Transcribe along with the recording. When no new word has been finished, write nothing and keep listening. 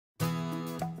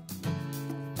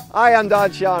Hi, I'm Don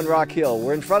Shaw in Rock Hill.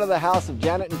 We're in front of the house of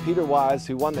Janet and Peter Wise,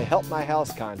 who won the Help My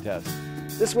House contest.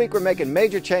 This week we're making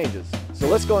major changes, so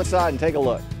let's go inside and take a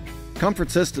look.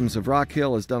 Comfort Systems of Rock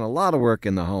Hill has done a lot of work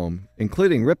in the home,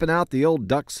 including ripping out the old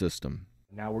Duct system.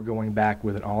 Now we're going back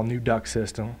with an all-new Duct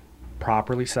system,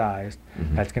 properly sized.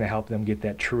 That's going to help them get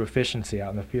that true efficiency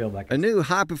out in the field. A new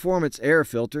high-performance air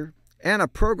filter and a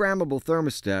programmable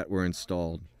thermostat were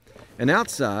installed. And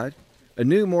outside, a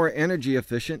new, more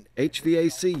energy-efficient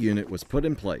HVAC unit was put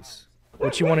in place.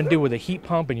 What you want to do with a heat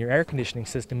pump and your air conditioning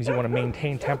system is you want to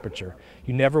maintain temperature.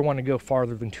 You never want to go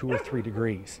farther than 2 or 3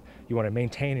 degrees. You want to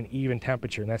maintain an even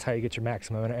temperature, and that's how you get your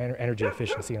maximum energy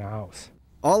efficiency in a house.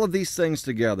 All of these things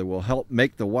together will help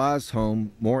make the Wise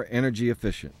home more energy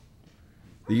efficient.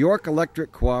 The York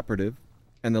Electric Cooperative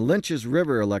and the Lynch's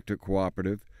River Electric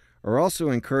Cooperative are also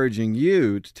encouraging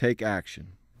you to take action.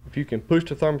 If you can push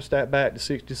the thermostat back to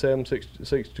 67,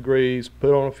 66 degrees,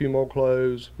 put on a few more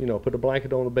clothes, put a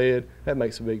blanket on the bed, that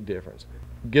makes a big difference.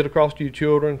 Get across to your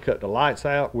children, cut the lights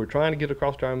out. We're trying to get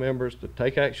across to our members to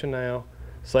take action now,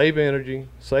 save energy,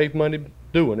 save money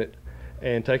doing it,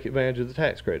 and take advantage of the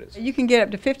tax credits. You can get up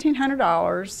to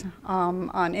 $1,500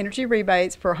 on energy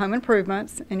rebates for home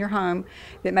improvements in your home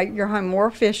that make your home more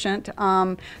efficient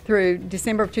through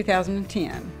December of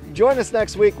 2010. Join us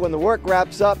next week when the work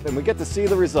wraps up and we get to see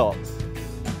the results.